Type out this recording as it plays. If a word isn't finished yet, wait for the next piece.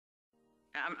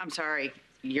I'm sorry,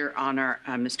 Your Honor.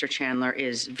 Mr. Chandler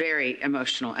is very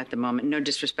emotional at the moment. No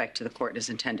disrespect to the court is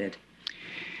intended.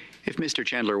 If Mr.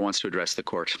 Chandler wants to address the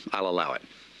court, I'll allow it.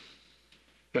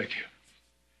 Thank you.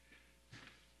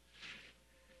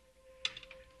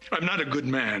 I'm not a good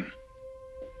man.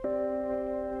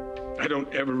 I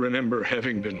don't ever remember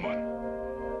having been one.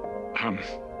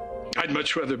 I'd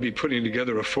much rather be putting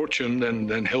together a fortune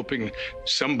than helping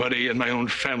somebody in my own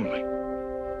family.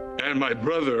 And my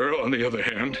brother, on the other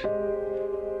hand,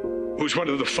 who's one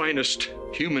of the finest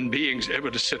human beings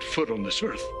ever to set foot on this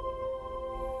earth.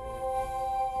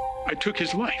 I took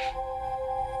his life.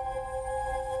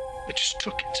 I just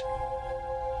took it.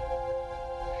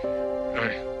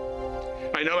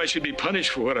 I know I should be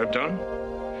punished for what I've done,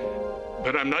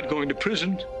 but I'm not going to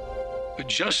prison. But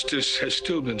justice has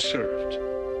still been served.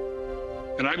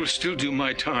 And I will still do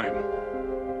my time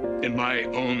in my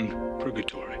own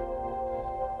purgatory.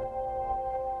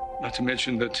 Not to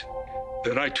mention that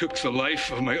I took the life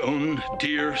of my own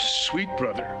dear, sweet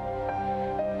brother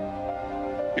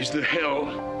is the hell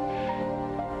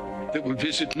that will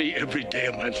visit me every day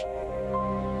of my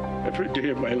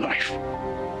life.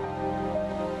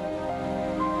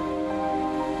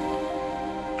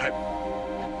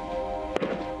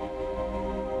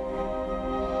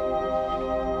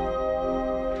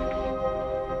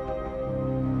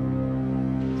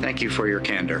 Thank you for your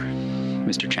candor,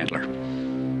 Mr. Chandler.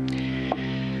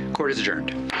 Court is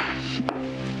adjourned.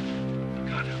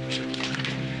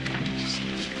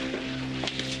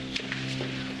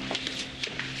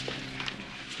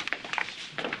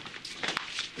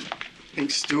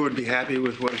 Think Stu would be happy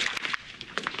with what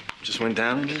just went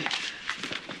down today?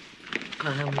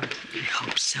 I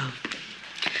hope so.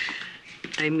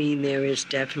 I mean, there is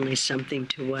definitely something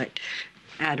to what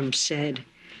Adam said.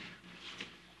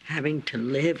 Having to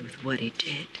live with what he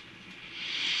did.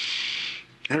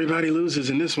 Everybody loses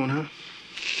in this one, huh?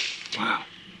 Wow.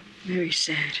 Very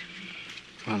sad.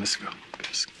 Come on, let's go.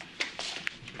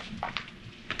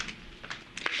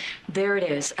 There it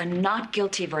is, a not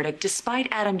guilty verdict, despite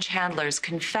Adam Chandler's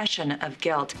confession of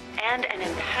guilt and an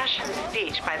impassioned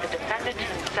speech by the defendant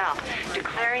himself,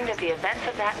 declaring that the events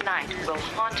of that night will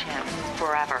haunt him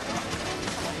forever.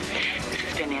 This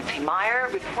has been Nancy Meyer,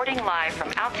 reporting live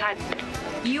from outside.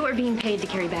 You are being paid to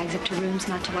carry bags up to rooms,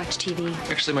 not to watch TV.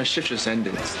 Actually, my shift just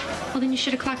ended. Well, then you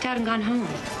should have clocked out and gone home.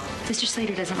 Mr.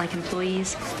 Slater doesn't like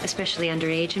employees, especially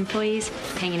underage employees,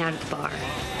 hanging out at the bar.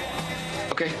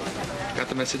 Okay, got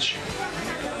the message.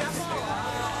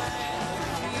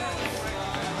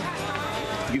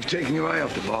 You've taken your eye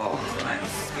off the ball.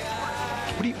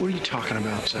 What are you talking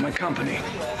about, Zach? My company,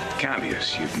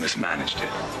 Cambius, you've mismanaged it.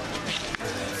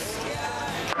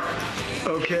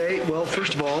 Okay, well,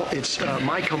 first of all, it's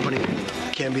my company,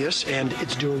 Cambius, and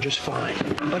it's doing just fine.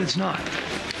 But it's not.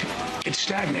 It's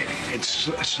stagnating. It's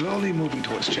slowly moving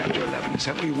towards Chapter 11. Is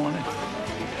that what you wanted?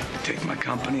 Take my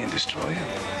company and destroy it?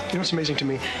 You know what's amazing to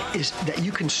me is that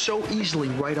you can so easily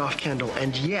write off Kendall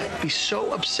and yet be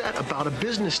so upset about a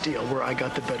business deal where I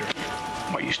got the better.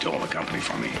 Well, you stole the company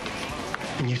from me.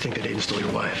 And you think that Aiden stole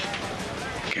your wife?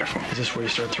 Careful. Is this where you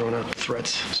start throwing out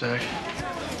threats, Zach?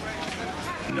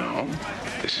 No.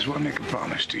 This is where I make a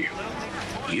promise to you.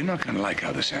 You're not going to like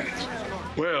how this ends.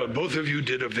 Well, both of you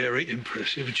did a very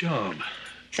impressive job.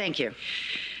 Thank you.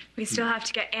 We still have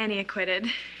to get Annie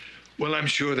acquitted. Well, I'm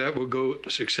sure that will go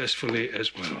successfully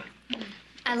as well.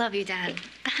 I love you, Dad.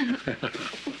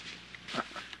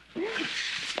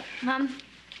 Mom,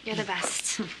 you're the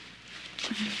best.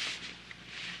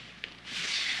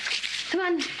 Come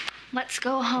on, let's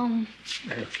go home.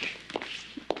 Okay.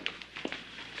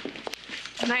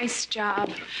 Nice job.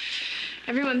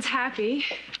 Everyone's happy.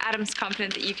 Adam's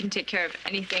confident that you can take care of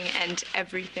anything and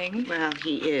everything. Well,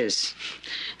 he is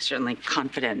certainly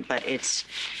confident, but it's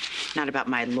not about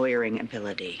my lawyering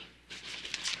ability.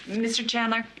 Mr.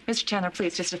 Chandler,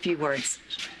 please, just a few words.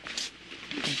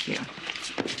 Thank you.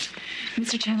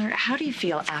 Mr. Chandler, how do you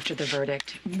feel after the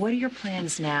verdict? What are your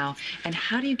plans now, and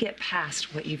how do you get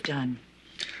past what you've done?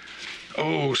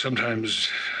 Oh, sometimes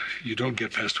you don't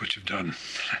get past what you've done.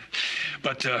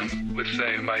 But with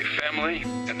my family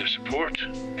and their support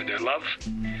and their love,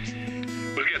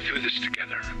 we'll get through this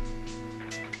together.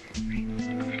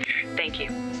 Okay. Thank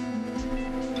you.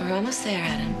 We're almost there,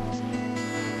 Adam.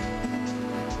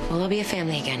 We'll all be a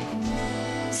family again.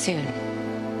 Soon.